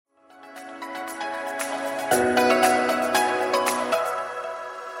This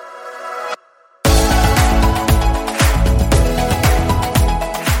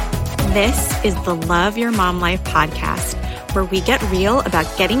is the Love Your Mom Life podcast, where we get real about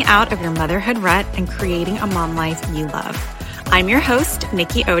getting out of your motherhood rut and creating a mom life you love. I'm your host,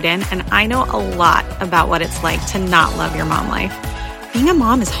 Nikki Oden, and I know a lot about what it's like to not love your mom life. Being a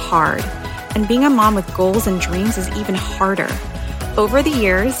mom is hard, and being a mom with goals and dreams is even harder. Over the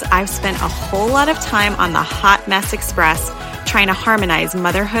years, I've spent a whole lot of time on the Hot Mess Express trying to harmonize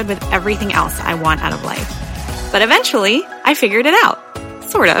motherhood with everything else I want out of life. But eventually, I figured it out.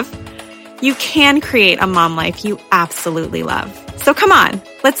 Sort of. You can create a mom life you absolutely love. So come on,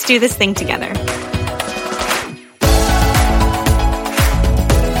 let's do this thing together.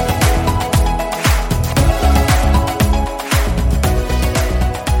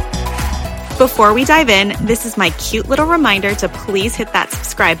 Before we dive in, this is my cute little reminder to please hit that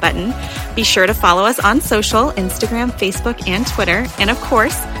subscribe button. Be sure to follow us on social, Instagram, Facebook, and Twitter. And of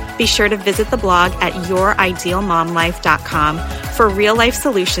course, be sure to visit the blog at youridealmomlife.com for real-life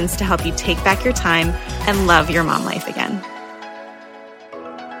solutions to help you take back your time and love your mom life again.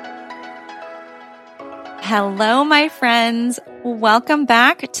 Hello, my friends. Welcome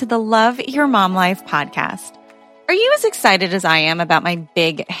back to the Love Your Mom Life podcast. Are you as excited as I am about my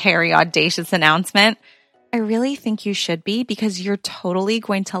big, hairy, audacious announcement? I really think you should be, because you're totally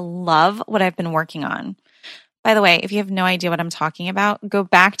going to love what I've been working on. By the way, if you have no idea what I'm talking about, go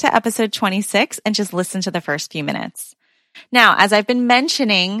back to episode 26 and just listen to the first few minutes. Now, as I've been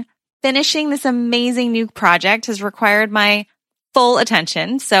mentioning, finishing this amazing new project has required my full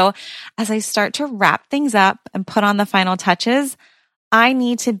attention. So as I start to wrap things up and put on the final touches, I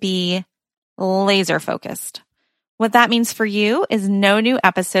need to be laser focused. What that means for you is no new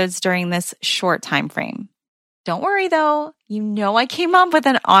episodes during this short time frame. Don't worry though, you know I came up with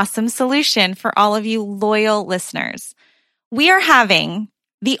an awesome solution for all of you loyal listeners. We are having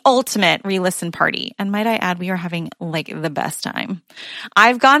the ultimate re-listen party, and might I add, we are having like the best time.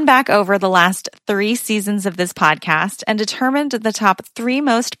 I've gone back over the last 3 seasons of this podcast and determined the top 3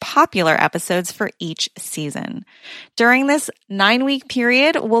 most popular episodes for each season. During this 9-week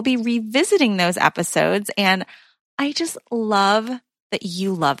period, we'll be revisiting those episodes, and I just love that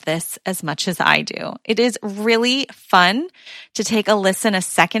you love this as much as I do. It is really fun to take a listen a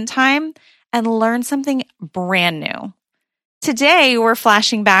second time and learn something brand new. Today, we're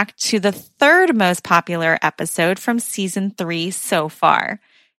flashing back to the 3rd most popular episode from season 3 so far,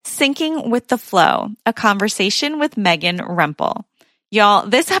 Syncing with the Flow, a conversation with Megan Rempel. Y'all,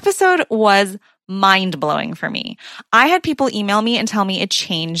 this episode was mind-blowing for me. I had people email me and tell me it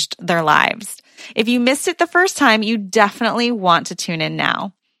changed their lives. If you missed it the first time, you definitely want to tune in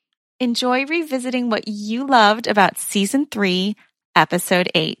now. Enjoy revisiting what you loved about season 3, episode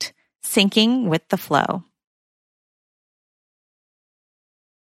 8, Syncing with the Flow.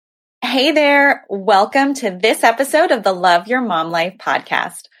 Hey there, welcome to this episode of the Love Your Mom Life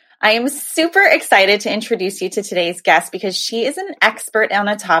podcast. I am super excited to introduce you to today's guest because she is an expert on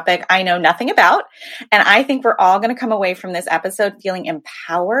a topic I know nothing about, and I think we're all going to come away from this episode feeling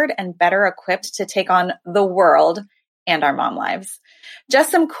empowered and better equipped to take on the world and our mom lives. Just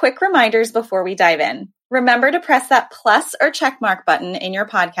some quick reminders before we dive in. Remember to press that plus or check mark button in your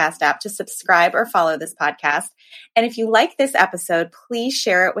podcast app to subscribe or follow this podcast. And if you like this episode, please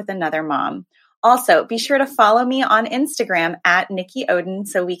share it with another mom. Also, be sure to follow me on Instagram at Nikki Oden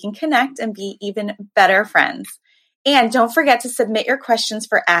so we can connect and be even better friends. And don't forget to submit your questions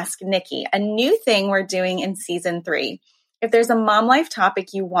for Ask Nikki, a new thing we're doing in season 3. If there's a mom life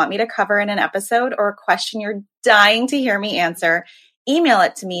topic you want me to cover in an episode or a question you're dying to hear me answer, email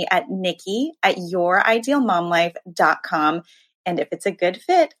it to me at nikki@youridealmomlife.com. And if it's a good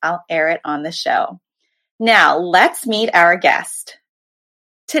fit, I'll air it on the show. Now, let's meet our guest.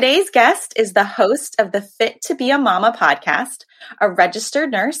 Today's guest is the host of the Fit to Be a Mama podcast, a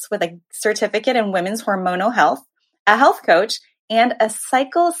registered nurse with a certificate in women's hormonal health, a health coach, and a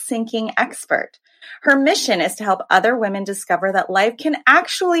cycle syncing expert. Her mission is to help other women discover that life can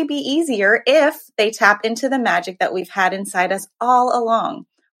actually be easier if they tap into the magic that we've had inside us all along,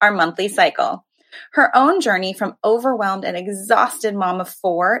 our monthly cycle. Her own journey from overwhelmed and exhausted mom of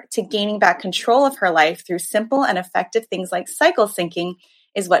 4 to gaining back control of her life through simple and effective things like cycle syncing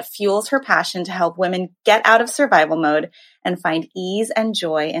is what fuels her passion to help women get out of survival mode and find ease and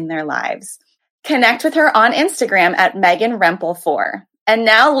joy in their lives. Connect with her on Instagram at Megan Rempel 4. And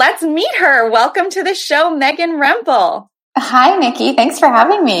now let's meet her. Welcome to the show, Megan Rempel. Hi, Nikki. Thanks for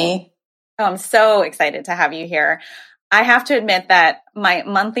having me. Oh, I'm so excited to have you here. I have to admit that my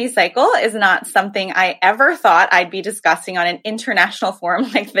monthly cycle is not something I ever thought I'd be discussing on an international forum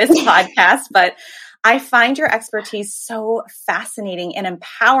like this podcast, but I find your expertise so fascinating and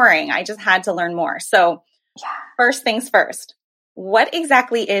empowering. I just had to learn more. So first things first, what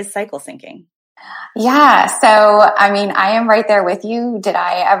exactly is cycle syncing? Yeah. So, I mean, I am right there with you. Did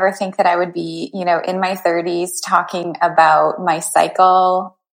I ever think that I would be, in my 30s talking about my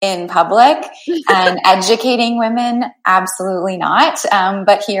cycle in public and educating women? Absolutely not.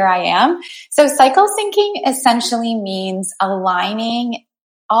 But here I am. So cycle syncing essentially means aligning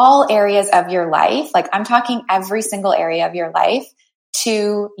all areas of your life. Like I'm talking every single area of your life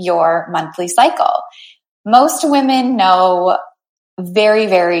to your monthly cycle. Most women know very,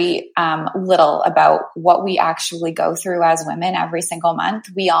 very little about what we actually go through as women every single month.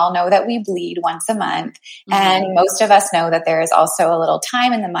 We all know that we bleed once a month. Mm-hmm. And most of us know that there is also a little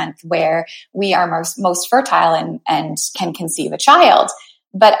time in the month where we are most fertile and can conceive a child.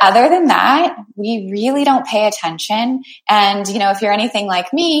 But other than that, we really don't pay attention. And, if you're anything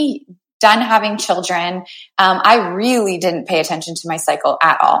like me, done having children, I really didn't pay attention to my cycle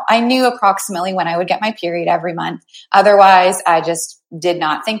at all. I knew approximately when I would get my period every month. Otherwise, I just did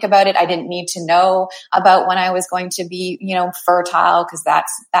not think about it. I didn't need to know about when I was going to be, fertile, because that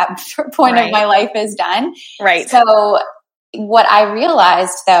point of my life is done. Right. So what I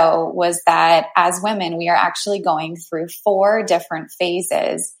realized though was that as women, we are actually going through 4 different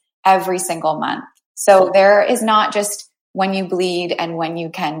phases every single month. So there is not just when you bleed and when you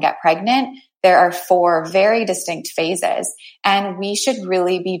can get pregnant. There are 4 very distinct phases, and we should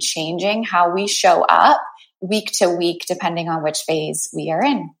really be changing how we show up week to week, depending on which phase we are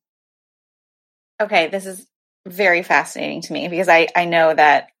in. Okay. This is very fascinating to me because I know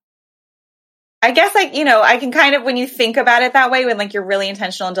that, I guess I can kind of, when you think about it that way, when you're really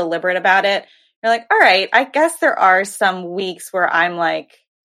intentional and deliberate about it, you're like, all right, I guess there are some weeks where I'm like,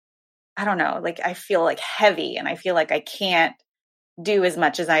 I don't know, I feel heavy and I feel like I can't do as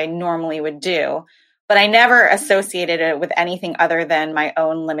much as I normally would do, but I never associated it with anything other than my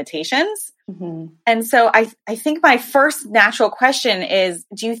own limitations. Mm-hmm. And so I think my first natural question is,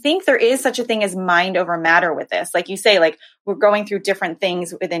 do you think there is such a thing as mind over matter with this? Like you say, we're going through different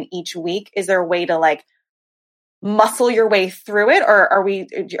things within each week. Is there a way to muscle your way through it? Or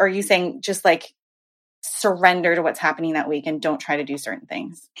are you saying just surrender to what's happening that week and don't try to do certain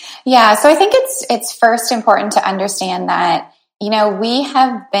things? Yeah. So I think it's first important to understand that, we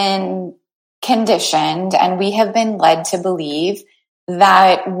have been conditioned and we have been led to believe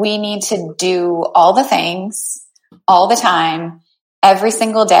that we need to do all the things all the time, every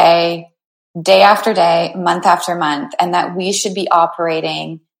single day, day after day, month after month, and that we should be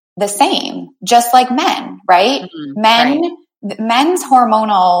operating the same, just like men, right? Mm-hmm. Men's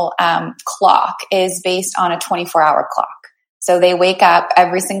hormonal clock is based on a 24-hour clock. So they wake up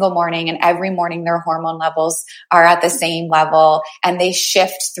every single morning, and every morning their hormone levels are at the same level, and they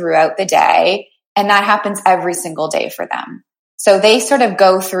shift throughout the day. And that happens every single day for them. So they sort of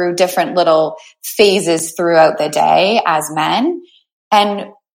go through different little phases throughout the day as men. And,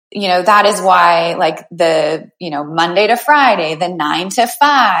 that is why the, Monday to Friday, the 9 to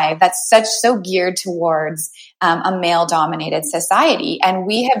 5, that's so geared towards a male dominated society. And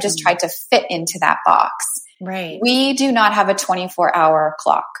we have just tried to fit into that box. Right. We do not have a 24-hour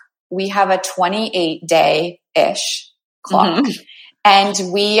clock. We have a 28-day-ish clock. Mm-hmm. And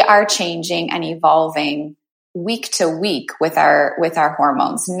we are changing and evolving week to week with our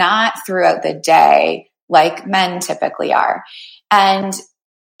hormones, not throughout the day like men typically are. And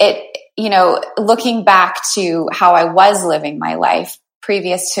looking back to how I was living my life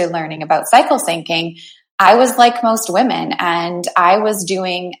previous to learning about cycle syncing, I was like most women, and I was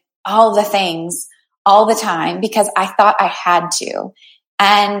doing all the things all the time because I thought I had to.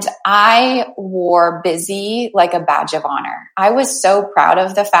 And I wore busy like a badge of honor. I was so proud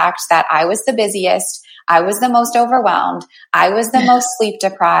of the fact that I was the busiest. I was the most overwhelmed. I was the most sleep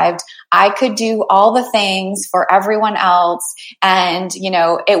deprived. I could do all the things for everyone else. And,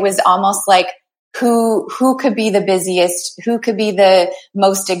 it was almost like who could be the busiest, who could be the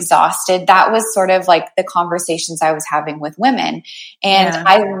most exhausted. That was sort of like the conversations I was having with women. And yeah.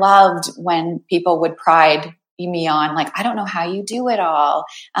 I loved when people would pride me on I don't know how you do it all.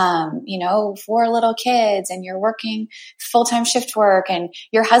 4 little kids, and you're working full-time shift work, and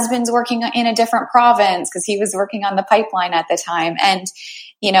your husband's working in a different province because he was working on the pipeline at the time. And,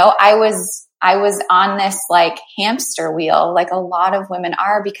 I was on this hamster wheel, like a lot of women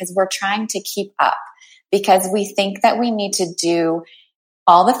are, because we're trying to keep up, because we think that we need to do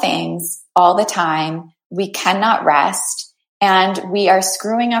all the things all the time. We cannot rest. And we are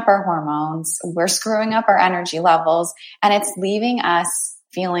screwing up our hormones. We're screwing up our energy levels, and it's leaving us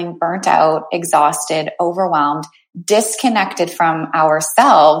feeling burnt out, exhausted, overwhelmed, disconnected from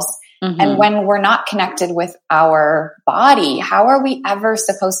ourselves. And when we're not connected with our body, how are we ever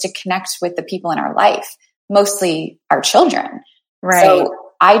supposed to connect with the people in our life? Mostly our children. Right. So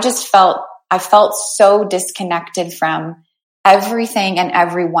I felt so disconnected from everything and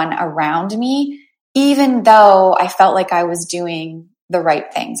everyone around me, even though I felt like I was doing the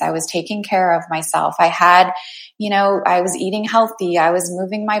right things. I was taking care of myself. I had, I was eating healthy. I was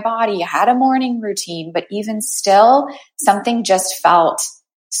moving my body. I had a morning routine, but even still, something just felt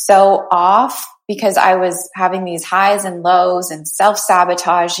so off because I was having these highs and lows and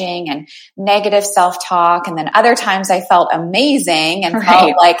self-sabotaging and negative self-talk. And then other times I felt amazing and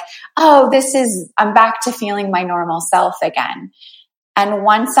felt like, oh, I'm back to feeling my normal self again. And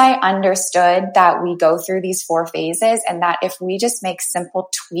once I understood that we go through these 4 phases and that if we just make simple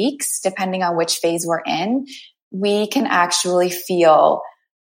tweaks, depending on which phase we're in, we can actually feel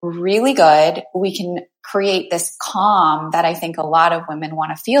really good. We can create this calm that I think a lot of women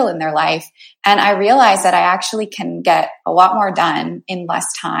want to feel in their life. And I realized that I actually can get a lot more done in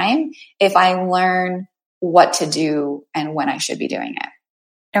less time if I learn what to do and when I should be doing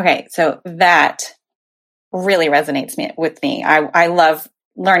it. Okay. So that really resonates with me. I love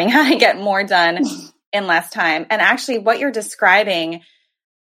learning how to get more done in less time. And actually what you're describing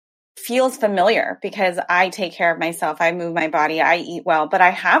feels familiar because I take care of myself. I move my body. I eat well, but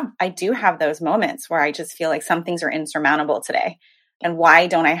I do have those moments where I just feel like some things are insurmountable today. And why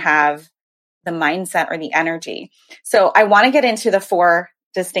don't I have the mindset or the energy? So I want to get into the 4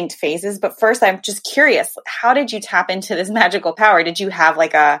 distinct phases, but first I'm just curious, how did you tap into this magical power? Did you have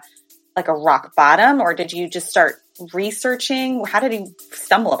like a rock bottom, or did you just start researching? How did you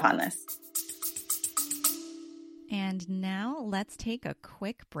stumble upon this? And now let's take a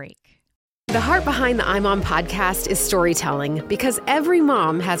quick break. The heart behind the iMom podcast is storytelling, because every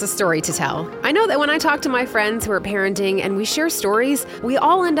mom has a story to tell. I know that when I talk to my friends who are parenting and we share stories, we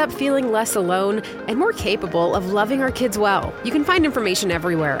all end up feeling less alone and more capable of loving our kids well. You can find information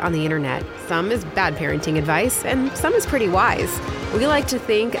everywhere on the internet. Some is bad parenting advice and some is pretty wise. We like to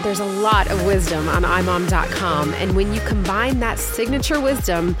think there's a lot of wisdom on imom.com, and when you combine that signature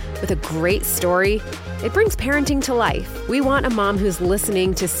wisdom with a great story, it brings parenting to life. We want a mom who's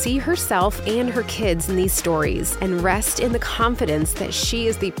listening to see herself and her kids in these stories and rest in the confidence that she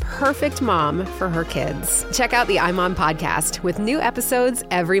is the perfect mom for her kids. Check out the iMom podcast with new episodes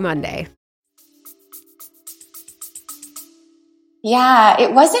every Monday. Yeah,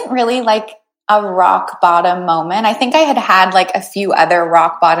 it wasn't really like a rock bottom moment. I think I had like a few other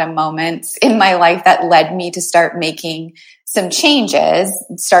rock bottom moments in my life that led me to start making some changes,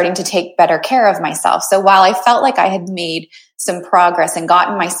 starting to take better care of myself. So while I felt like I had made some progress and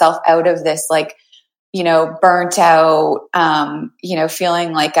gotten myself out of this, like, burnt out,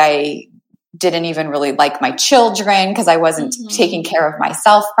 feeling like I didn't even really like my children because I wasn't taking care of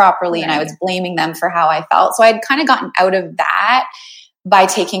myself properly, and I was blaming them for how I felt. So I had kind of gotten out of that by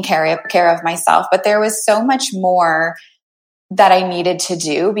taking care of myself. But there was so much more that I needed to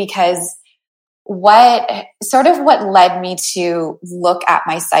do, because what led me to look at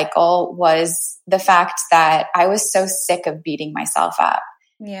my cycle was the fact that I was so sick of beating myself up.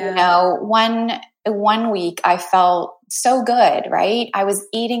 Yeah. One week I felt so good, right? I was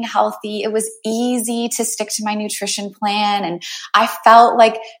eating healthy. It was easy to stick to my nutrition plan. And I felt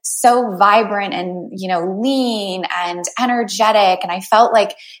like so vibrant and, lean and energetic. And I felt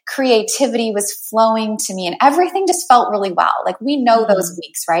like creativity was flowing to me and everything just felt really well. Like we know those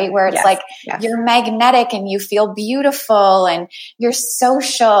weeks, right? Where it's you're magnetic and you feel beautiful and you're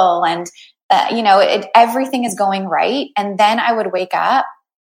social and, everything is going right. And then I would wake up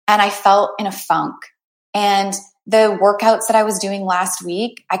and I felt in a funk. And the workouts that I was doing last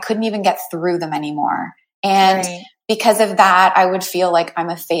week, I couldn't even get through them anymore. And because of that, I would feel like I'm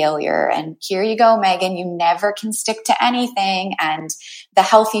a failure. And here you go, Megan, you never can stick to anything. And the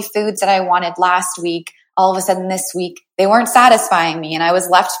healthy foods that I wanted last week, all of a sudden this week, they weren't satisfying me. And I was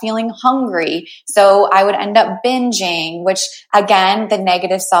left feeling hungry. So I would end up binging, which again, the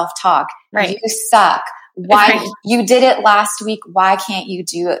negative self-talk, you suck. Why you did it last week? Why can't you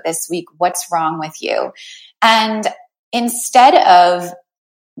do it this week? What's wrong with you? And instead of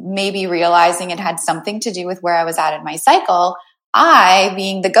maybe realizing it had something to do with where I was at in my cycle, I,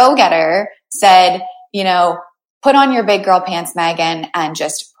 being the go-getter, said, put on your big girl pants, Megan, and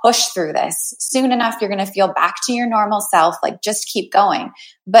just push through this. Soon enough, you're going to feel back to your normal self. Like, just keep going.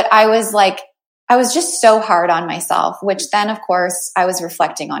 But I was just so hard on myself, which then, of course, I was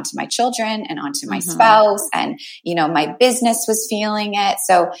reflecting onto my children and onto my spouse, and, my business was feeling it.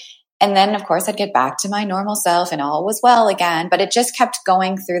 So, and then, of course, I'd get back to my normal self and all was well again, but it just kept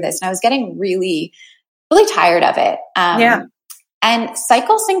going through this. And I was getting really, really tired of it. And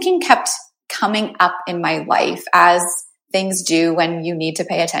cycle syncing kept coming up in my life as things do when you need to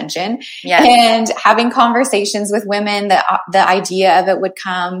pay attention. Yes. And having conversations with women, the idea of it would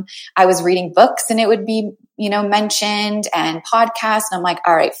come. I was reading books and it would be, mentioned, and podcasts. And I'm like,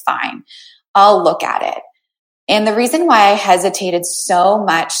 all right, fine. I'll look at it. And the reason why I hesitated so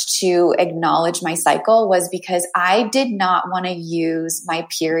much to acknowledge my cycle was because I did not want to use my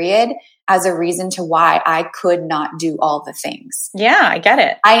period as a reason to why I could not do all the things. Yeah, I get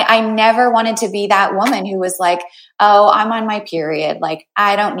it. I never wanted to be that woman who was like, oh, I'm on my period. Like,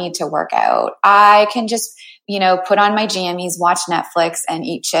 I don't need to work out. I can just, put on my jammies, watch Netflix, and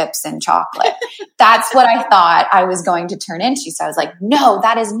eat chips and chocolate. That's what I thought I was going to turn into. So I was like, no,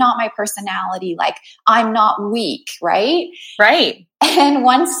 that is not my personality. Like, I'm not weak, right? Right. And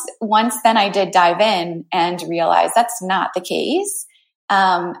once then I did dive in and realize that's not the case.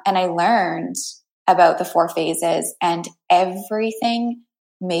 And I learned about the 4 phases, and everything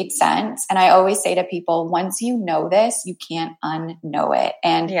made sense. And I always say to people, once you know this, you can't unknow it.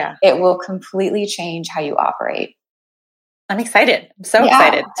 And it will completely change how you operate. I'm excited. I'm so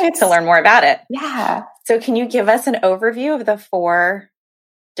excited to learn more about it. Yeah. So can you give us an overview of the 4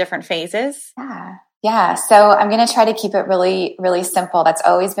 different phases? Yeah. So I'm going to try to keep it really, really simple. That's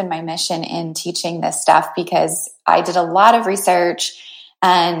always been my mission in teaching this stuff, because I did a lot of research,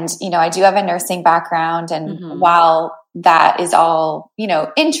 and, I do have a nursing background. And while that is all,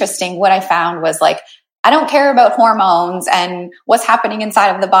 interesting, what I found was like, I don't care about hormones and what's happening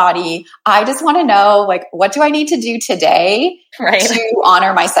inside of the body. I just want to know, like, what do I need to do today to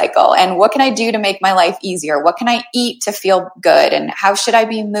honor my cycle? And what can I do to make my life easier? What can I eat to feel good? And how should I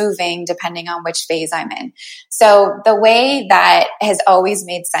be moving depending on which phase I'm in? So the way that has always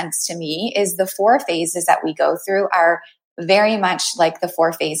made sense to me is the 4 phases that we go through are very much like the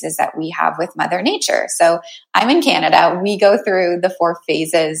 4 phases that we have with Mother Nature. So I'm in Canada. We go through the 4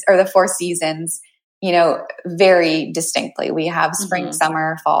 phases, or the 4 seasons, very distinctly. We have spring,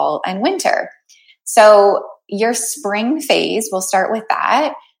 summer, fall, and winter. So your spring phase, we'll start with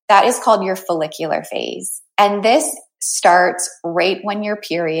that. That is called your follicular phase. And this starts right when your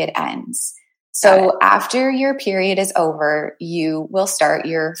period ends. So after your period is over, you will start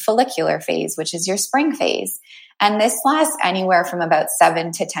your follicular phase, which is your spring phase. And this lasts anywhere from about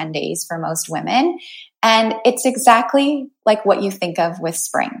 7 to 10 days for most women. And it's exactly like what you think of with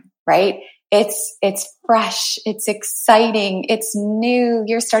spring, right? It's fresh, it's exciting, it's new.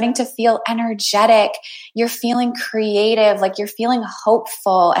 You're starting to feel energetic. You're feeling creative, like you're feeling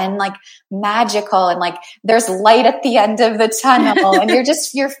hopeful and like magical, and like there's light at the end of the tunnel, and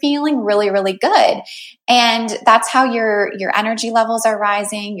you're feeling really, really good. And that's how your energy levels are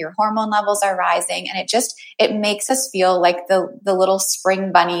rising, your hormone levels are rising, and it makes us feel like the little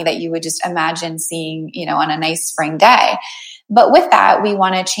spring bunny that you would just imagine seeing, on a nice spring day. But with that, we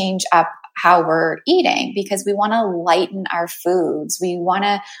want to change up how we're eating, because we want to lighten our foods. We want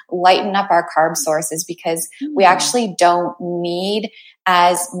to lighten up our carb sources, because we actually don't need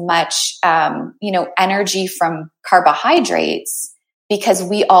as much, energy from carbohydrates, because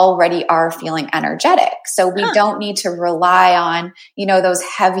we already are feeling energetic. So we don't need to rely on, those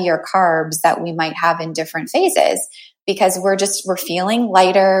heavier carbs that we might have in different phases, because we're feeling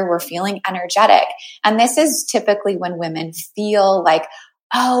lighter, we're feeling energetic. And this is typically when women feel like,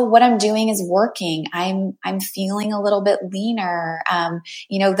 oh, what I'm doing is working. I'm feeling a little bit leaner.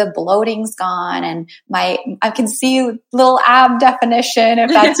 The bloating's gone, and I can see little ab definition if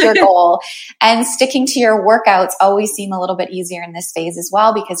that's your goal. And sticking to your workouts always seem a little bit easier in this phase as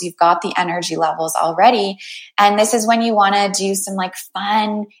well, because you've got the energy levels already. And this is when you want to do some like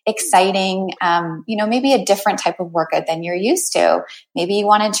fun, exciting, maybe a different type of workout than you're used to. Maybe you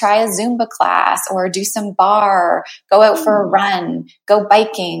want to try a Zumba class, or do some bar, go out for a run, go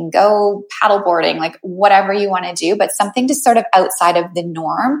biking, go paddleboarding, like whatever you want to do, but something to sort of outside of the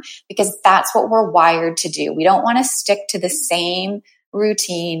norm, because that's what we're wired to do. We don't want to stick to the same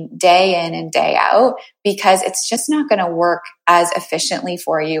routine day in and day out, because it's just not going to work as efficiently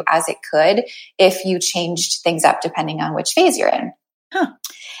for you as it could if you changed things up depending on which phase you're in.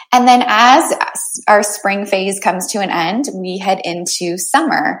 And then as our spring phase comes to an end, we head into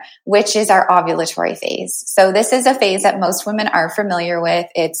summer, which is our ovulatory phase. So this is a phase that most women are familiar with.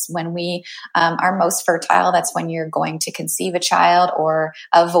 It's when we are most fertile. That's when you're going to conceive a child or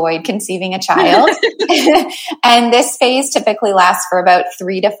avoid conceiving a child. And this phase typically lasts for about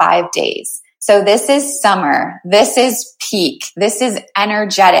 3 to 5 days. So this is summer. This is peak. This is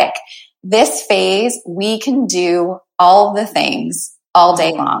energetic. This phase, we can do all the things all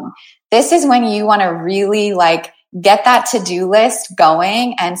day long. This is when you want to really like get that to-do list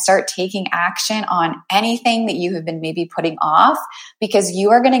going and start taking action on anything that you have been maybe putting off, because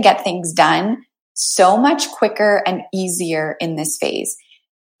you are going to get things done so much quicker and easier in this phase.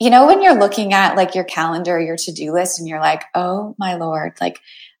 You know, when you're looking at like your calendar, your to-do list, and you're like, oh my Lord, like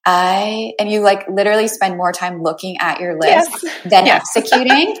and you like literally spend more time looking at your list than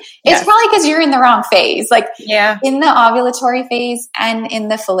executing. It's probably because you're in the wrong phase. Like in the ovulatory phase and in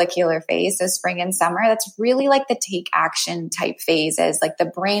the follicular phase, so spring and summer, that's really like the take action type phases, like the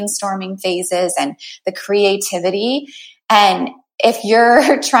brainstorming phases and the creativity. And if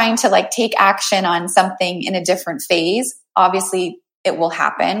you're trying to like take action on something in a different phase, obviously it will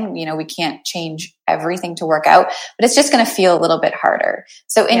happen. You know, we can't change everything to work out, but it's just going to feel a little bit harder.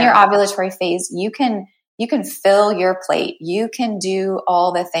 So in your ovulatory phase, you can fill your plate. You can do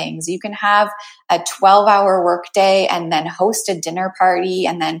all the things. You can have a 12-hour workday and then host a dinner party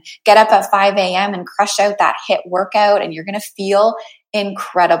and then get up at 5 a.m. and crush out that HIIT workout. And you're going to feel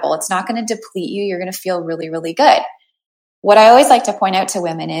incredible. It's not going to deplete you. You're going to feel really, really good. What I always like to point out to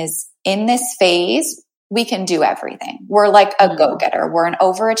women is in this phase, we can do everything. We're like a go-getter. We're an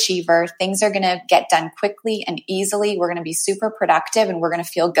overachiever. Things are going to get done quickly and easily. We're going to be super productive and we're going to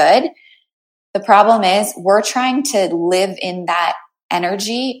feel good. The problem is we're trying to live in that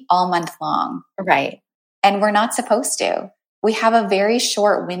energy all month long. Right. And we're not supposed to. We have a very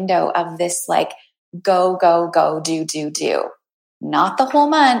short window of this like go, go, go, do, do, do. Not the whole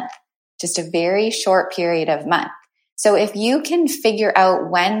month, just a very short period of month. So if you can figure out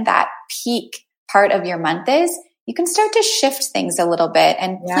when that peak part of your month is, you can start to shift things a little bit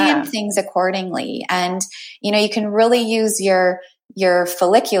and plan things accordingly. And, you know, you can really use your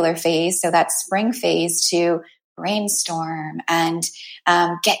follicular phase, so that spring phase, to brainstorm and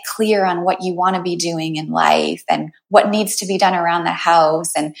get clear on what you want to be doing in life and what needs to be done around the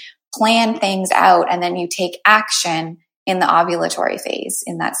house and plan things out. And then you take action in the ovulatory phase,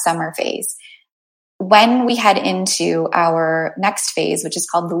 in that summer phase. When we head into our next phase, which is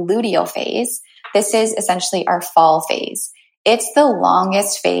called the luteal phase, this is essentially our fall phase. It's the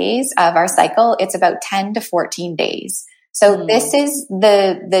longest phase of our cycle. It's about 10 to 14 days. So this is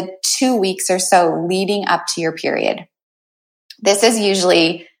the 2 weeks or so leading up to your period. This is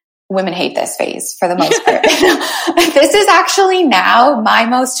usually, women hate this phase for the most part. This is actually now my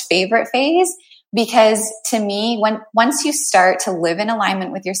most favorite phase, because to me, once you start to live in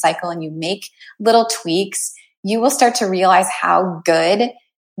alignment with your cycle and you make little tweaks, you will start to realize how good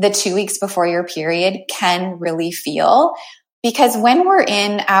the 2 weeks before your period can really feel. Because when we're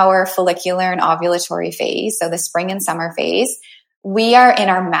in our follicular and ovulatory phase, so the spring and summer phase, we are in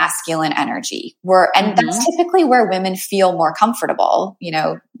our masculine energy. And that's typically where women feel more comfortable. You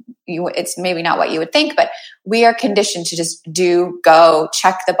know, it's maybe not what you would think, but we are conditioned to just do, go,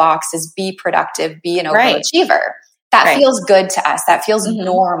 check the boxes, be productive, be an overachiever. That feels good to us. That feels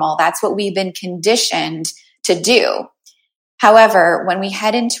normal. That's what we've been conditioned to do. However, when we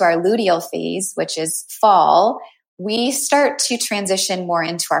head into our luteal phase, which is fall, we start to transition more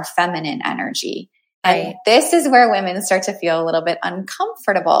into our feminine energy. And this is where women start to feel a little bit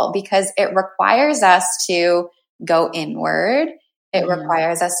uncomfortable, because it requires us to go inward. It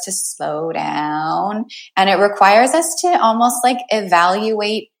requires us to slow down, and it requires us to almost like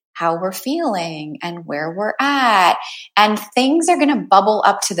evaluate how we're feeling and where we're at. And things are going to bubble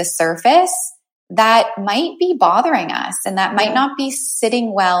up to the surface that might be bothering us and that might not be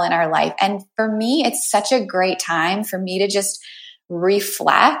sitting well in our life. And for me, it's such a great time for me to just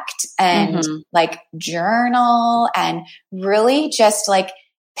reflect and like journal and really just like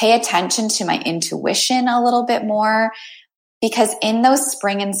pay attention to my intuition a little bit more. Because in those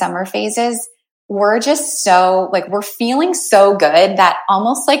spring and summer phases, we're just so like, we're feeling so good that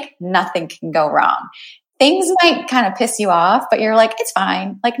almost like nothing can go wrong. Things might kind of piss you off, but you're like, it's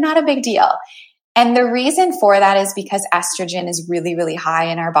fine, like not a big deal. And the reason for that is because estrogen is really, really high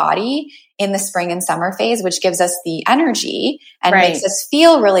in our body in the spring and summer phase, which gives us the energy and makes us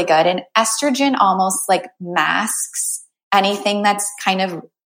feel really good. And estrogen almost like masks anything that's kind of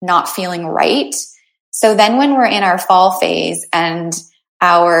not feeling right. So then when we're in our fall phase and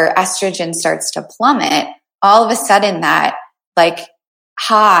our estrogen starts to plummet, all of a sudden that like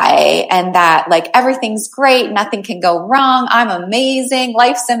high and that like everything's great, nothing can go wrong, I'm amazing,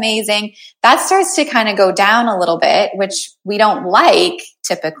 life's amazing, that starts to kind of go down a little bit, which we don't like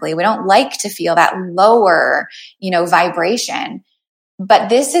typically. We don't like to feel that lower, vibration. But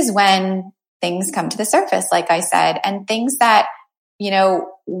this is when things come to the surface, like I said, and things that,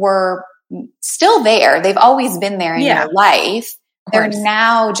 were still there. They've always been there in your life. They're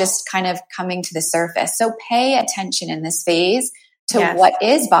now just kind of coming to the surface. So pay attention in this phase to what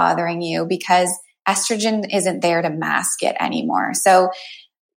is bothering you, because estrogen isn't there to mask it anymore. So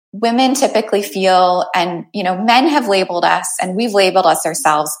women typically feel, and, men have labeled us and we've labeled us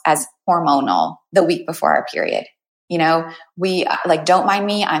ourselves as hormonal the week before our period. We don't mind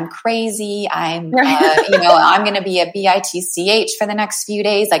me. I'm crazy. I'm going to be a bitch for the next few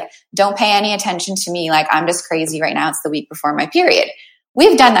days. Don't pay any attention to me. I'm just crazy right now. It's the week before my period.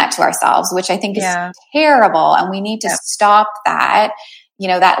 We've done that to ourselves, which I think is terrible. And we need to stop that,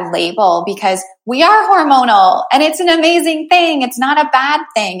 that label, because we are hormonal and it's an amazing thing. It's not a bad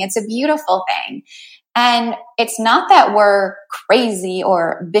thing. It's a beautiful thing. And it's not that we're crazy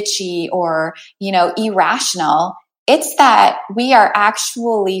or bitchy or, irrational. It's that we are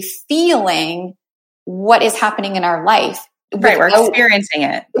actually feeling what is happening in our life. Right. We're experiencing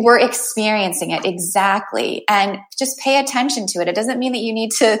it. We're experiencing it. Exactly. And just pay attention to it. It doesn't mean that you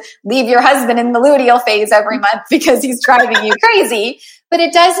need to leave your husband in the luteal phase every month because he's driving you crazy, but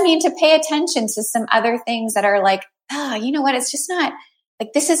it does mean to pay attention to some other things that are you know what? It's just not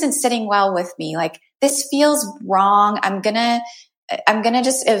this isn't sitting well with me. This feels wrong. I'm going to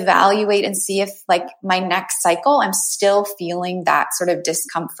just evaluate and see if my next cycle, I'm still feeling that sort of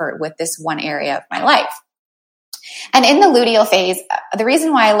discomfort with this one area of my life. And in the luteal phase, the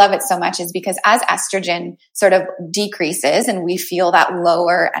reason why I love it so much is because as estrogen sort of decreases and we feel that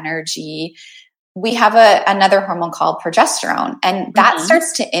lower energy, we have another hormone called progesterone, and that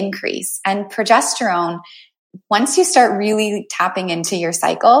starts to increase. And progesterone, once you start really tapping into your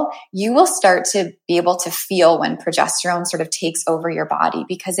cycle, you will start to be able to feel when progesterone sort of takes over your body,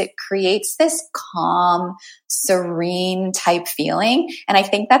 because it creates this calm, serene type feeling. And I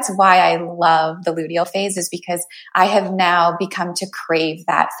think that's why I love the luteal phase, is because I have now become to crave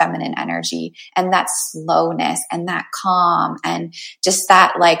that feminine energy and that slowness and that calm and just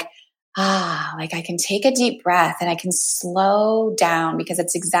that I can take a deep breath and I can slow down, because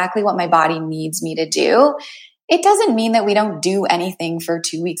it's exactly what my body needs me to do. It doesn't mean that we don't do anything for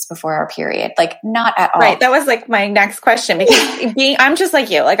 2 weeks before our period. Not at all. Right. That was my next question, because I'm just like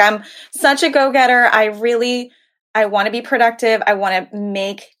you. I'm such a go-getter. I want to be productive. I want to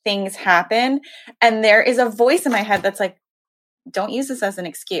make things happen. And there is a voice in my head that's don't use this as an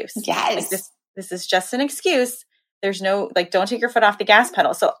excuse. Yes. This is just an excuse. There's no, don't take your foot off the gas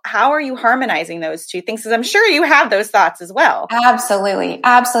pedal. So how are you harmonizing those two things? Because I'm sure you have those thoughts as well. Absolutely.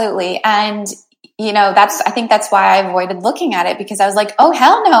 Absolutely. And, I think that's why I avoided looking at it, because I was oh,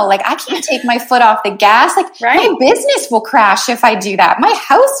 hell no. I can't take my foot off the gas. Right. My business will crash if I do that. My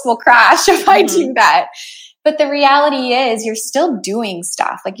house will crash if I do that. But the reality is you're still doing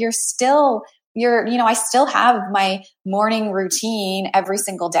stuff. I still have my morning routine every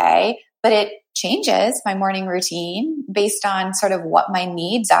single day, but it changes my morning routine based on sort of what my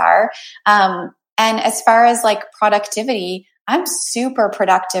needs are. And as far as productivity, I'm super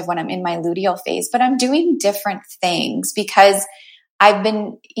productive when I'm in my luteal phase, but I'm doing different things because I've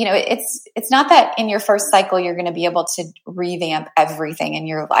been, it's not that in your first cycle, you're going to be able to revamp everything in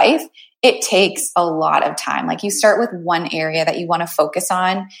your life. It takes a lot of time. You start with one area that you want to focus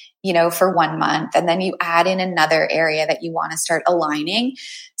on, for 1 month, and then you add in another area that you want to start aligning.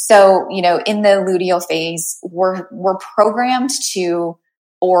 So, in the luteal phase, we're programmed to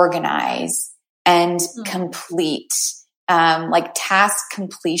organize and complete. Task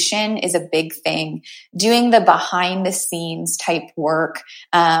completion is a big thing. Doing the behind the scenes type work.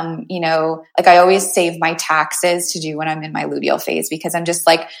 I always save my taxes to do when I'm in my luteal phase, because I'm just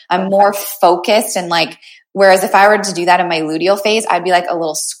I'm more focused and whereas if I were to do that in my luteal phase, I'd be like a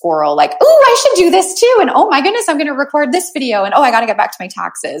little squirrel, oh, I should do this too. And oh my goodness, I'm going to record this video. And oh, I got to get back to my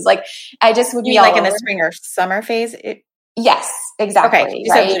taxes. I just would be all in the spring or summer phase. Yes, exactly. Okay.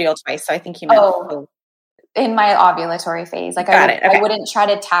 You said luteal twice. So I think you meant in my ovulatory phase. I wouldn't try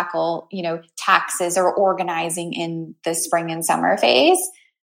to tackle, taxes or organizing in the spring and summer phase,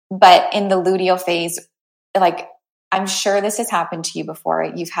 but in the luteal phase, I'm sure this has happened to you before.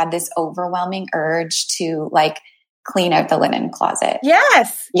 You've had this overwhelming urge to clean out the linen closet.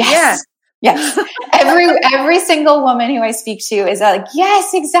 Yes. Yes. Yes. Every single woman who I speak to is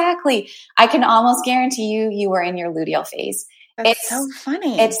yes, exactly. I can almost guarantee you were in your luteal phase. It's so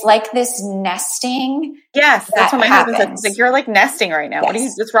funny. It's this nesting. Yes. That's what my husband says. You're nesting right now.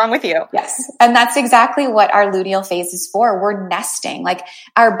 Yes. What's wrong with you? Yes. And that's exactly what our luteal phase is for. We're nesting.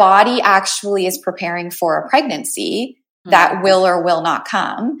 Our body actually is preparing for a pregnancy that will or will not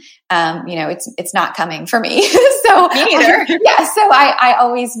come. It's not coming for me. So me neither. So I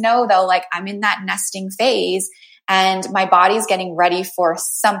always know though, I'm in that nesting phase and my body's getting ready for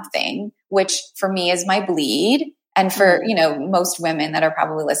something, which for me is my bleed. And for, most women that are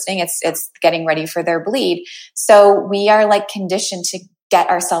probably listening, it's getting ready for their bleed. So we are conditioned to get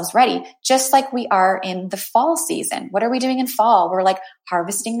ourselves ready, just like we are in the fall season. What are we doing in fall? We're like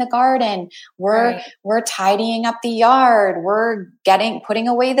harvesting the garden. We're tidying up the yard. We're putting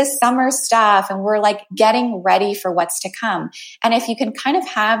away the summer stuff, and we're like getting ready for what's to come. And if you can kind of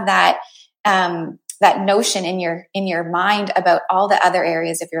have that, that notion in your mind about all the other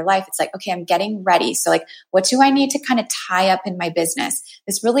areas of your life, it's like, okay, I'm getting ready. So like, what do I need to kind of tie up in my business?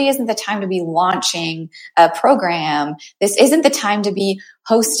 This really isn't the time to be launching a program. This isn't the time to be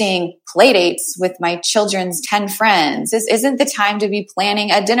hosting play dates with my children's 10 friends. This isn't the time to be planning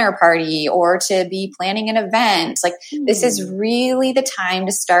a dinner party or to be planning an event. Like, this is really the time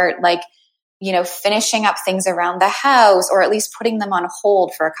to start like, finishing up things around the house, or at least putting them on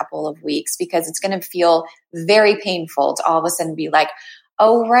hold for a couple of weeks, because it's going to feel very painful to all of a sudden be like,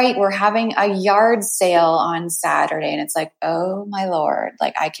 oh, right, we're having a yard sale on Saturday. And it's like, oh my Lord,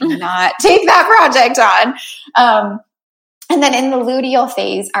 like I cannot take that project on. And then in the luteal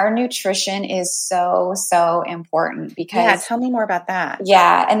phase, our nutrition is so, so important because tell me more about that.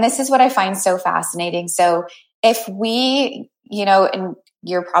 Yeah. And this is what I find so fascinating. So if we, and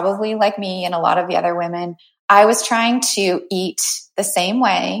you're probably like me and a lot of the other women, I was trying to eat the same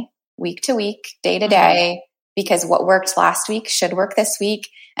way week to week, day to day, because what worked last week should work this week.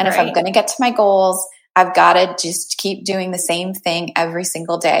 And if I'm going to get to my goals, I've got to just keep doing the same thing every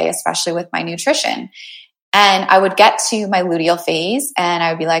single day, especially with my nutrition. And I would get to my luteal phase and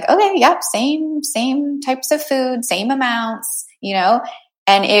I would be like, okay, yep, same types of food, same amounts,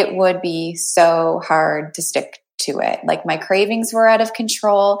 and it would be so hard to stick to it. Like my cravings were out of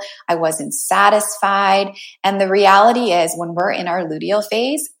control. I wasn't satisfied. And the reality is when we're in our luteal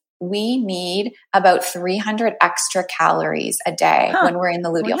phase, we need about 300 extra calories a day when we're in the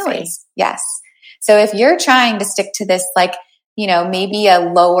luteal phase. Yes. So if you're trying to stick to this, like, maybe a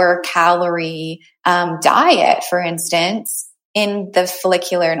lower calorie diet, for instance, in the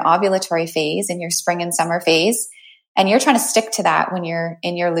follicular and ovulatory phase, in your spring and summer phase, and you're trying to stick to that when you're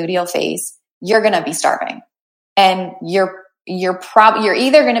in your luteal phase, you're going to be starving. And you're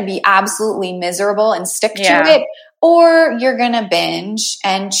either going to be absolutely miserable and stick to it, or you're going to binge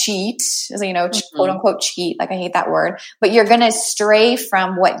and cheat, quote unquote cheat. Like I hate that word, but you're going to stray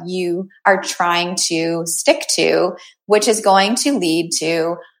from what you are trying to stick to, which is going to lead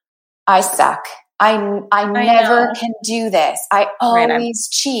to, I suck. I never can do this. I always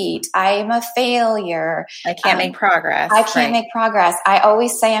cheat. I'm a failure. I can't make progress. I can't make progress. I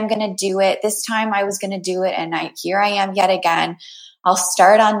always say I'm going to do it. This time I was going to do it. And here I am yet again. I'll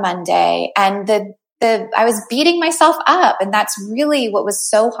start on Monday. And I was beating myself up. And that's really what was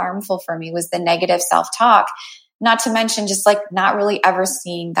so harmful for me, was the negative self-talk, not to mention just like not really ever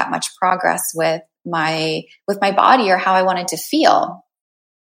seeing that much progress with my body or how I wanted to feel.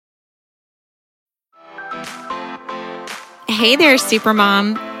 Hey there,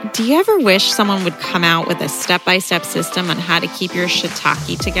 Supermom. Do you ever wish someone would come out with a step-by-step system on how to keep your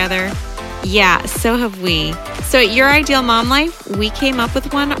shiitake together? Yeah, so have we. So at Your Ideal Mom Life, we came up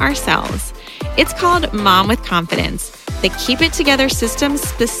with one ourselves. It's called Mom with Confidence, the Keep It Together system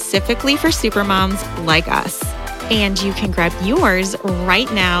specifically for supermoms like us. And you can grab yours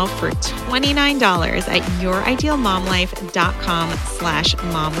right now for $29 at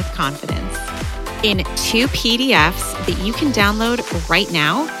youridealmomlife.com/momwithconfidence. In 2 PDFs that you can download right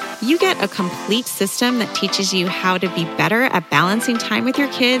now, you get a complete system that teaches you how to be better at balancing time with your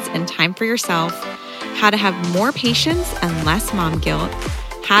kids and time for yourself, how to have more patience and less mom guilt,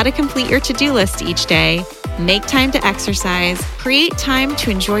 how to complete your to-do list each day, make time to exercise, create time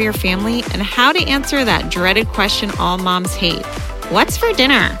to enjoy your family, and how to answer that dreaded question all moms hate: what's for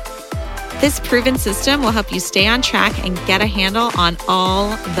dinner? This proven system will help you stay on track and get a handle on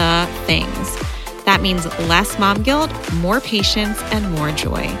all the things. That means less mom guilt, more patience, and more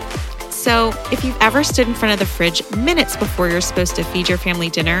joy. So if you've ever stood in front of the fridge minutes before you're supposed to feed your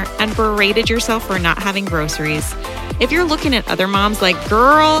family dinner and berated yourself for not having groceries, if you're looking at other moms like,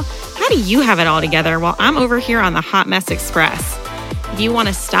 girl, how do you have it all together while I'm over here on the Hot Mess Express? If you want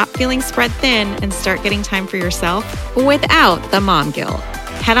to stop feeling spread thin and start getting time for yourself without the mom guilt,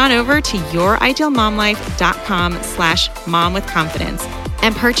 head on over to youridealmomlife.com/momwithconfidence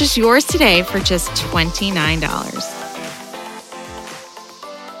and purchase yours today for just $29.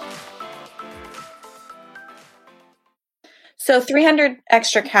 So 300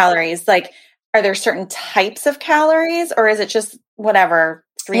 extra calories, like, are there certain types of calories, or is it just whatever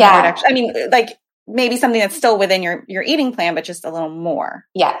 300 extra? I mean, like maybe something that's still within your eating plan, but just a little more.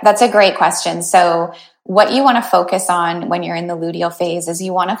 Yeah, that's a great question. So what you want to focus on when you're in the luteal phase is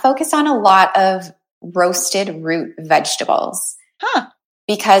you want to focus on a lot of roasted root vegetables.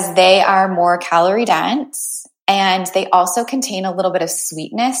 Because they are more calorie dense And they also contain a little bit of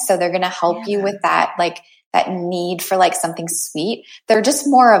sweetness. So they're going to help you with that, like that need for like something sweet. They're just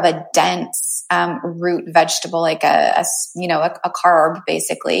more of a dense root vegetable, like a carb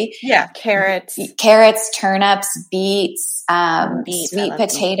basically. Yeah. Carrots, turnips, beets, sweet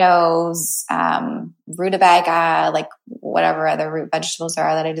potatoes, rutabaga, like whatever other root vegetables there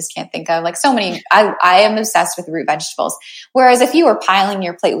are that I just can't think of. Like so many, I am obsessed with root vegetables. Whereas if you were piling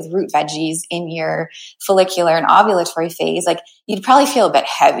your plate with root veggies in your follicular and ovulatory phase, like you'd probably feel a bit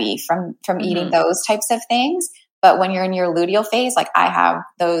heavy from eating those types of things. But when you're in your luteal phase, like I have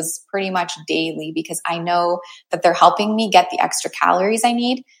those pretty much daily because I know that they're helping me get the extra calories I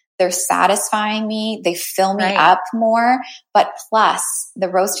need. They're satisfying me. They fill me up more. But plus the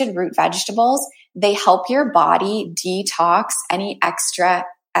roasted root vegetables, they help your body detox any extra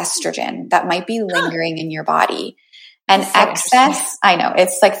estrogen that might be lingering in your body. And excess, I know,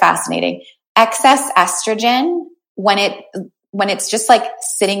 it's like fascinating. Excess estrogen, when it's just like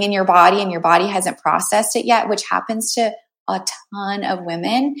sitting in your body and your body hasn't processed it yet, which happens to a ton of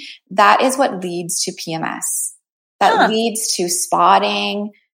women, that is what leads to PMS. That leads to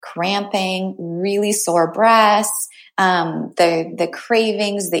spotting, cramping, really sore breasts, the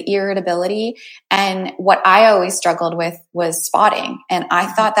cravings, the irritability. And what I always struggled with was spotting. And I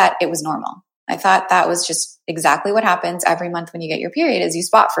thought that it was normal. I thought that was just exactly what happens every month when you get your period is you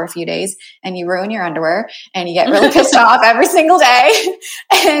spot for a few days and you ruin your underwear and you get really pissed off every single day.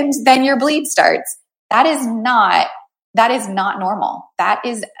 And then your bleed starts. That is not normal. That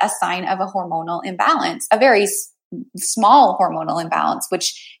is a sign of a hormonal imbalance, a very small hormonal imbalance,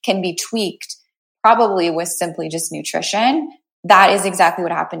 which can be tweaked probably with simply just nutrition. That is exactly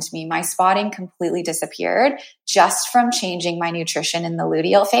what happened to me. My spotting completely disappeared just from changing my nutrition in the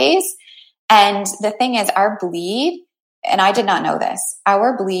luteal phase. And the thing is, our bleed, and I did not know this,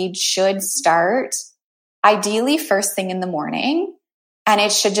 our bleed should start ideally first thing in the morning, and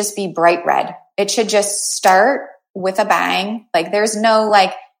it should just be bright red. It should just start with a bang. Like there's no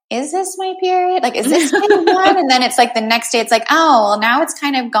like, is this my period? Like, is this my one? And then it's like the next day, it's like, oh, well, now it's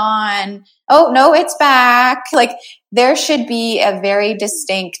kind of gone. Oh, no, it's back. Like there should be a very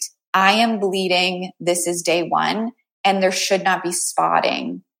distinct, I am bleeding. This is day one. And there should not be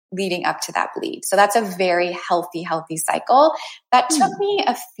spotting leading up to that bleed. So that's a very healthy cycle. That took me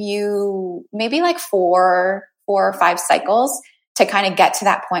a few, maybe like four or five cycles to kind of get to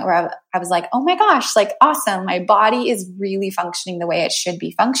that point where I was like, oh my gosh, like awesome. My body is really functioning the way it should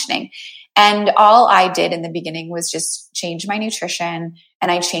be functioning. And all I did in the beginning was just change my nutrition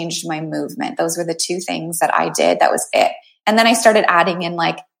and I changed my movement. Those were the two things that I did. That was it. And then I started adding in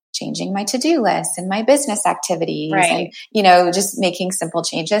like changing my to-do list and my business activities and, just making simple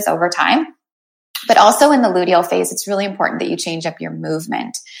changes over time. But also in the luteal phase, it's really important that you change up your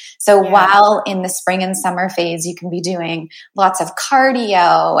movement. So while in the spring and summer phase, you can be doing lots of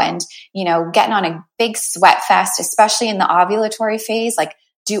cardio and, getting on a big sweat fest, especially in the ovulatory phase, like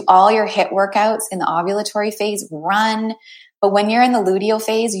do all your HIIT workouts in the ovulatory phase, run. But when you're in the luteal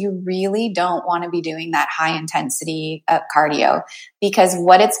phase, you really don't want to be doing that high intensity cardio because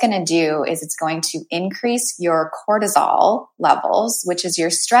what it's going to do is it's going to increase your cortisol levels, which is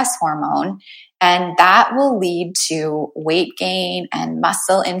your stress hormone. And that will lead to weight gain and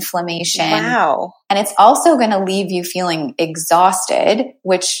muscle inflammation. Wow. And it's also going to leave you feeling exhausted,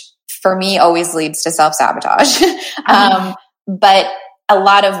 which for me always leads to self-sabotage. But a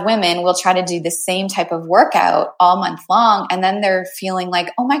lot of women will try to do the same type of workout all month long. And then they're feeling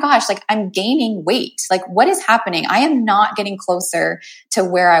like, oh my gosh, like I'm gaining weight. Like what is happening? I am not getting closer to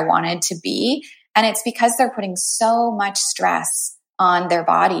where I wanted to be. And it's because they're putting so much stress on their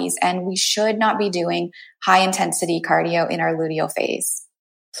bodies. And we should not be doing high intensity cardio in our luteal phase.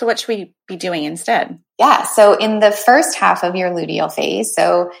 So what should we be doing instead? Yeah. So in the first half of your luteal phase,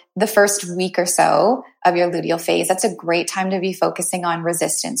 so the first week or so of your luteal phase, that's a great time to be focusing on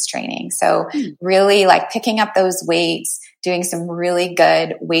resistance training. So really like picking up those weights, doing some really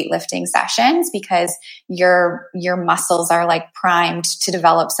good weightlifting sessions because your muscles are like primed to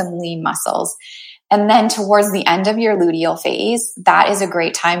develop some lean muscles. And then towards the end of your luteal phase, that is a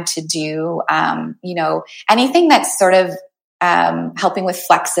great time to do, anything that's sort of helping with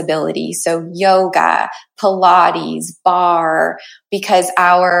flexibility. So yoga, Pilates, barre, because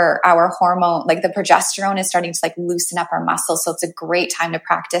our hormone, like the progesterone is starting to like loosen up our muscles. So it's a great time to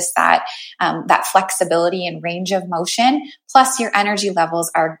practice that flexibility and range of motion. Plus your energy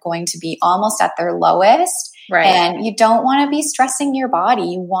levels are going to be almost at their lowest. Right. And you don't want to be stressing your body.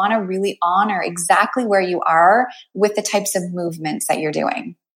 You want to really honor exactly where you are with the types of movements that you're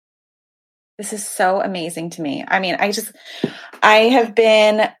doing. This is so amazing to me. I mean, I have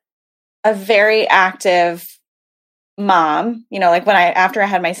been a very active mom, like after I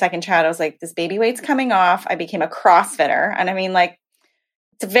had my second child, I was like, this baby weight's coming off. I became a CrossFitter. And I mean, like,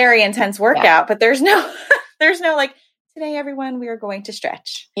 it's a very intense workout, but there's no like, today, everyone, we are going to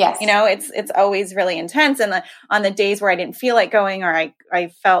stretch. Yes. It's always really intense. And on the days where I didn't feel like going, or I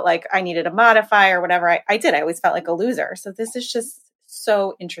felt like I needed to modify or whatever, I did. I always felt like a loser. So this is just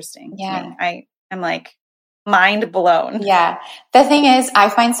so interesting to me. I am like mind blown. Yeah. The thing is, I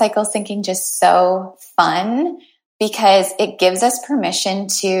find cycle syncing just so fun because it gives us permission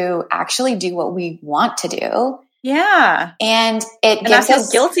to actually do what we want to do. Yeah. And it gives not feel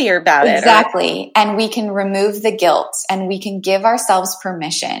us guilty about it. Exactly. And we can remove the guilt and we can give ourselves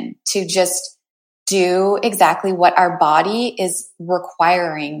permission to just do exactly what our body is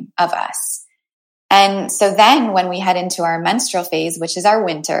requiring of us. And so then when we head into our menstrual phase, which is our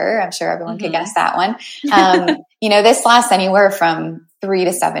winter, I'm sure everyone can guess that one. This lasts anywhere from 3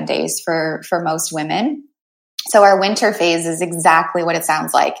 to 7 days for most women. So our winter phase is exactly what it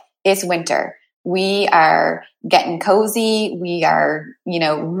sounds like. It's winter. We are getting cozy. We are,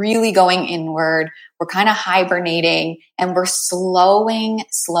 really going inward. We're kind of hibernating and we're slowing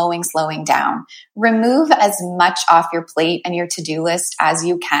down. Remove as much off your plate and your to-do list as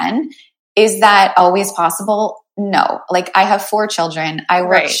you can. Is that always possible? No. Like, I have 4 children. I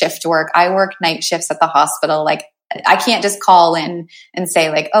work shift work. I work night shifts at the hospital. Like, I can't just call in and say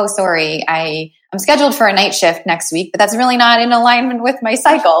like, oh, sorry, I'm scheduled for a night shift next week, but that's really not in alignment with my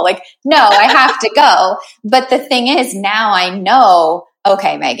cycle. Like, no, I have to go. But the thing is, now I know,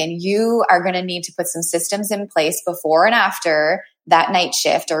 okay, Megan, you are going to need to put some systems in place before and after that night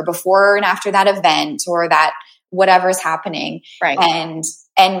shift, or before and after that event, or that whatever's happening. Right.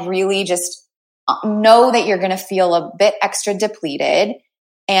 And really just know that you're going to feel a bit extra depleted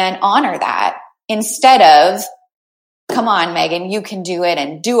and honor that, instead of, come on, Megan, you can do it,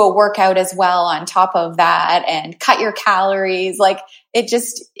 and do a workout as well on top of that and cut your calories. Like,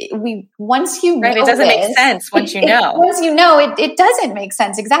 once you know, it doesn't make sense once you know. Once you know, it doesn't make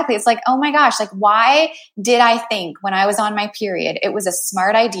sense. Exactly. It's like, oh my gosh, like, why did I think when I was on my period, it was a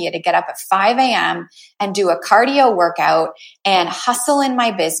smart idea to get up at 5 a.m. and do a cardio workout and hustle in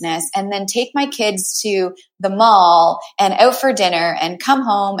my business, and then take my kids to the mall and out for dinner and come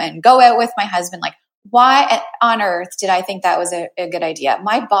home and go out with my husband? Like, why on earth did I think that was a good idea?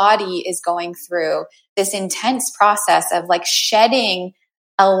 My body is going through this intense process of like shedding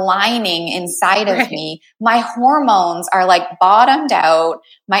a lining inside of me. My hormones are like bottomed out.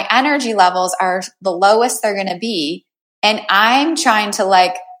 My energy levels are the lowest they're going to be. And I'm trying to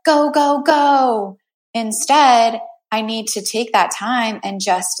like, go, go, go. Instead, I need to take that time and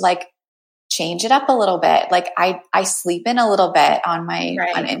just like change it up a little bit. Like, I sleep in a little bit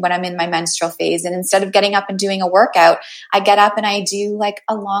when I'm in my menstrual phase. And instead of getting up and doing a workout, I get up and I do like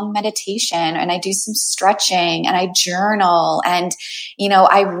a long meditation, and I do some stretching, and I journal, and,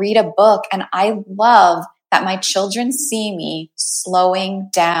 I read a book. And I love that my children see me slowing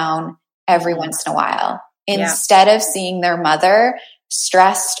down every once in a while, instead of seeing their mother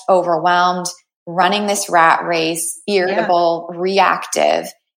stressed, overwhelmed, running this rat race, irritable, reactive.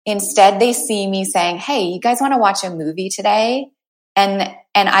 Instead, they see me saying, hey, you guys want to watch a movie today? And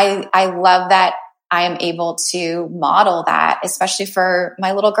I love that I am able to model that, especially for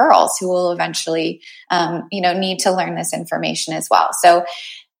my little girls who will eventually, need to learn this information as well. So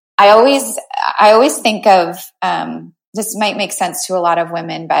I always think of, this might make sense to a lot of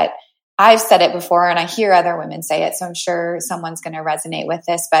women, but I've said it before and I hear other women say it, so I'm sure someone's going to resonate with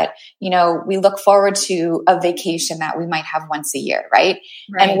this. But, we look forward to a vacation that we might have once a year, right?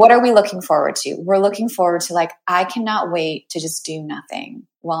 And what are we looking forward to? We're looking forward to like, I cannot wait to just do nothing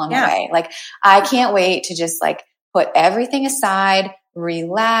while I'm away. Like, I can't wait to just like put everything aside,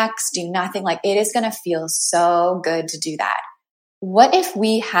 relax, do nothing. Like, it is going to feel so good to do that. What if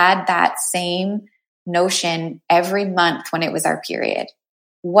we had that same notion every month when it was our period?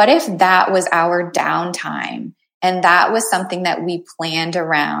 What if that was our downtime, and that was something that we planned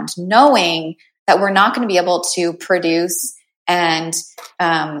around, knowing that we're not going to be able to produce and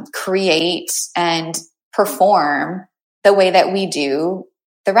create and perform the way that we do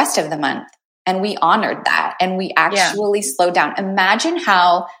the rest of the month? And we honored that, and we actually slowed down. Imagine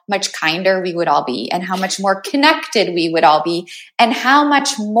how much kinder we would all be, and how much more connected we would all be, and how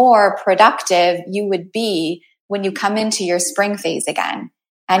much more productive you would be when you come into your spring phase again.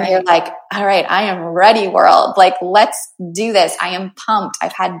 And you're like, all right, I am ready, world. Like, let's do this. I am pumped.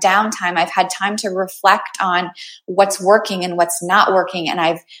 I've had downtime. I've had time to reflect on what's working and what's not working. And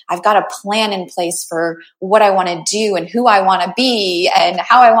I've got a plan in place for what I want to do and who I want to be and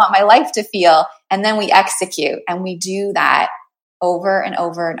how I want my life to feel. And then we execute, and we do that over and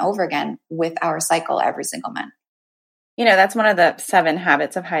over and over again with our cycle every single month. that's one of the 7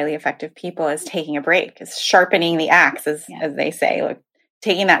 habits of highly effective people is taking a break, is sharpening the axe, as they say, like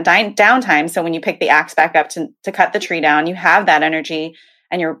taking that downtime. So when you pick the axe back up to cut the tree down, you have that energy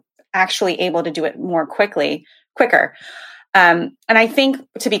and you're actually able to do it more quicker. And I think,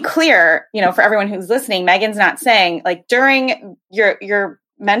 to be clear, for everyone who's listening, Megan's not saying like during your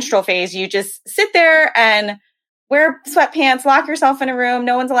menstrual phase, you just sit there and wear sweatpants, lock yourself in a room.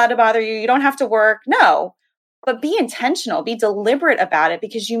 No one's allowed to bother you. You don't have to work. No, but be intentional, be deliberate about it,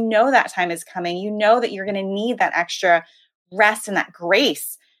 because that time is coming. You know that you're going to need that extra rest and that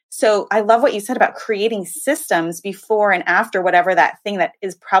grace. So I love what you said about creating systems before and after whatever that thing that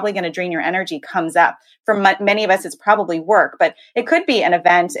is probably going to drain your energy comes up. For many of us, it's probably work, but it could be an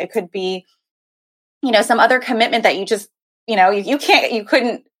event. It could be, some other commitment that you just, you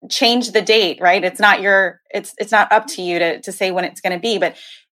couldn't change the date, right? It's not it's not up to you to say when it's going to be, but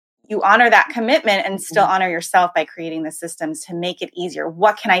you honor that commitment and still honor yourself by creating the systems to make it easier.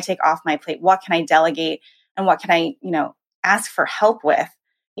 What can I take off my plate? What can I delegate? And what can I, ask for help with?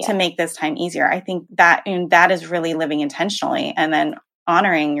 To make this time easier. I think that is really living intentionally and then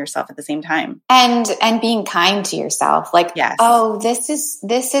honoring yourself at the same time. And being kind to yourself. Like, yes. Oh, this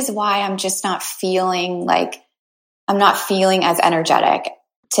is why I'm just not feeling as energetic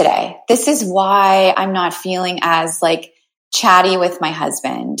today. This is why I'm not feeling as like chatty with my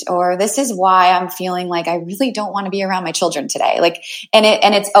husband, or this is why I'm feeling like I really don't want to be around my children today. Like, and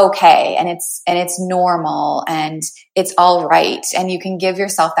it's okay. And it's normal and it's all right. And you can give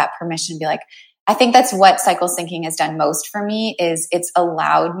yourself that permission, be like, I think that's what cycle syncing has done most for me, is it's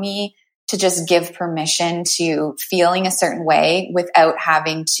allowed me to just give permission to feeling a certain way without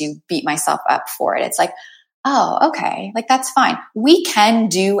having to beat myself up for it. It's like, oh, okay. Like, that's fine. We can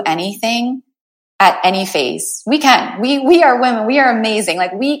do anything at any phase. We can. We are women. We are amazing.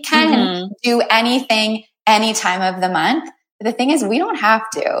 Like, we can do anything any time of the month. But the thing is, we don't have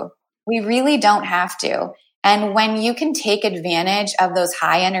to. We really don't have to. And when you can take advantage of those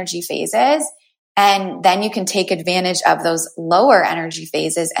high energy phases, and then you can take advantage of those lower energy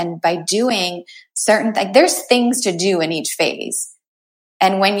phases, and by doing certain things, there's things to do in each phase.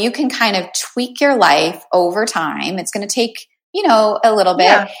 And when you can kind of tweak your life over time, it's going to take a little bit.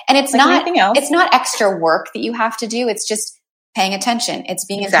 Yeah, and it's like not extra work that you have to do. It's just paying attention. It's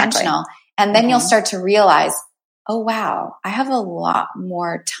being intentional. And then you'll start to realize, oh, wow, I have a lot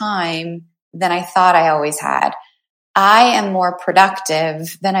more time than I thought I always had. I am more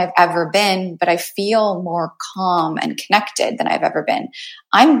productive than I've ever been, but I feel more calm and connected than I've ever been.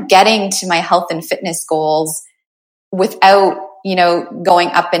 I'm getting to my health and fitness goals without, going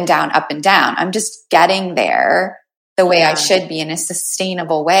up and down, up and down. I'm just getting there the way I should be in a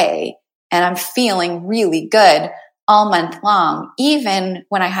sustainable way. And I'm feeling really good all month long. Even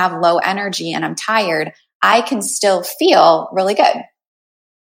when I have low energy and I'm tired, I can still feel really good.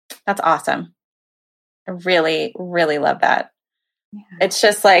 That's awesome. I really, really love that. Yeah. It's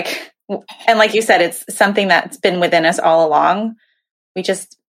just like, and like you said, it's something that's been within us all along. We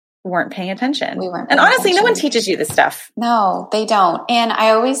just weren't paying attention. And honestly, no one teaches you this stuff. No, they don't. And I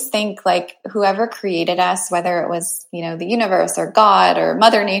always think like whoever created us, whether it was, the universe or God or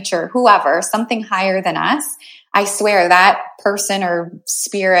Mother Nature, whoever, something higher than us, I swear that person or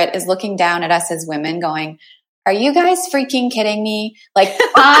spirit is looking down at us as women going, are you guys freaking kidding me? Like,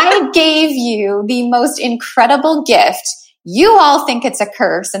 I gave you the most incredible gift. You all think it's a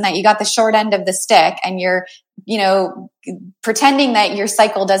curse and that you got the short end of the stick and you're, pretending that your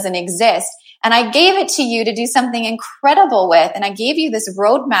cycle doesn't exist. And I gave it to you to do something incredible with. And I gave you this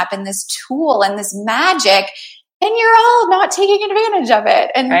roadmap and this tool and this magic, and you're all not taking advantage of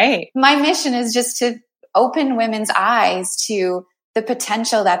it. And my mission is just to open women's eyes to the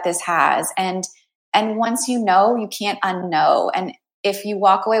potential that this has. And once you know, you can't unknow. And if you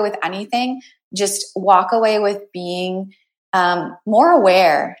walk away with anything, just walk away with being more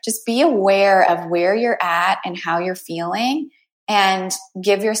aware. Just be aware of where you're at and how you're feeling, and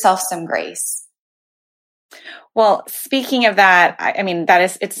give yourself some grace. Well, speaking of that, I mean,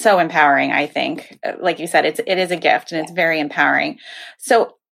 it's so empowering. I think, like you said, it is a gift and it's very empowering.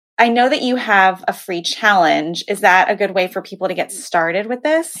 So I know that you have a free challenge. Is that a good way for people to get started with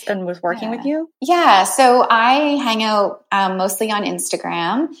this and with working with you? Yeah. So I hang out mostly on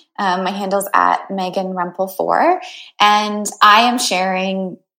Instagram. My handle's at Megan Rempel 4. And I am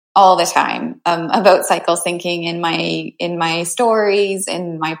sharing all the time about cycle syncing in my stories,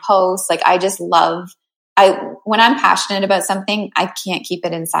 in my posts. Like, I just love, when I'm passionate about something, I can't keep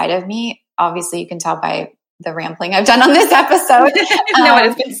it inside of me. Obviously, you can tell by the rambling I've done on this episode. No,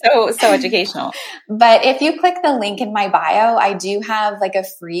 it's been so educational. But if you click the link in my bio, I do have like a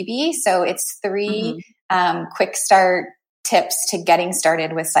freebie. So it's 3 quick start tips to getting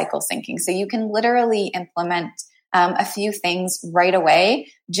started with cycle syncing. So you can literally implement a few things right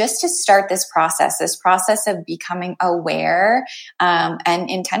away just to start this process of becoming aware and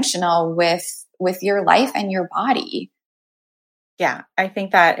intentional with your life and your body. Yeah, I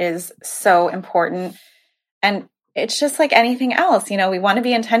think that is so important. And it's just like anything else, we want to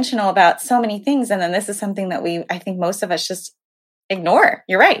be intentional about so many things. And then this is something that I think most of us just ignore.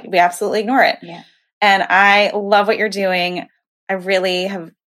 You're right. We absolutely ignore it. Yeah. And I love what you're doing. I really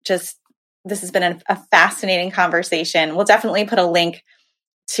have this has been a fascinating conversation. We'll definitely put a link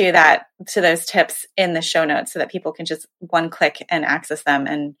to those tips in the show notes so that people can just one click and access them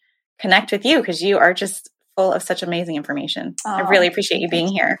and connect with you, because you are just full of such amazing information. I really appreciate you being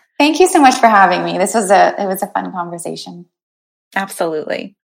here. Thank you so much for having me. It was a fun conversation.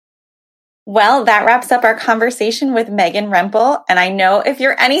 Absolutely. Well, that wraps up our conversation with Megan Rempel. And I know if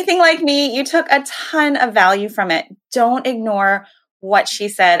you're anything like me, you took a ton of value from it. Don't ignore what she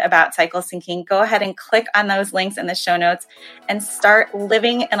said about cycle syncing. Go ahead and click on those links in the show notes and start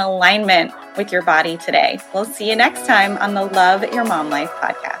living in alignment with your body today. We'll see you next time on the Love Your Mom Life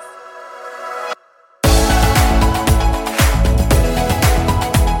podcast.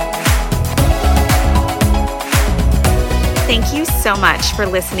 Thank you so much for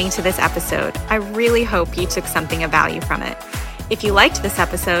listening to this episode. I really hope you took something of value from it. If you liked this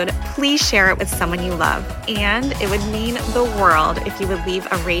episode, please share it with someone you love, and it would mean the world if you would leave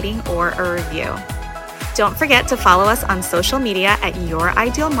a rating or a review. Don't forget to follow us on social media at Your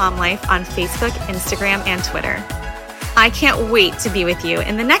Ideal Mom Life on Facebook, Instagram, and Twitter. I can't wait to be with you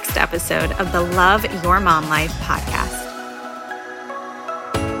in the next episode of the Love Your Mom Life podcast.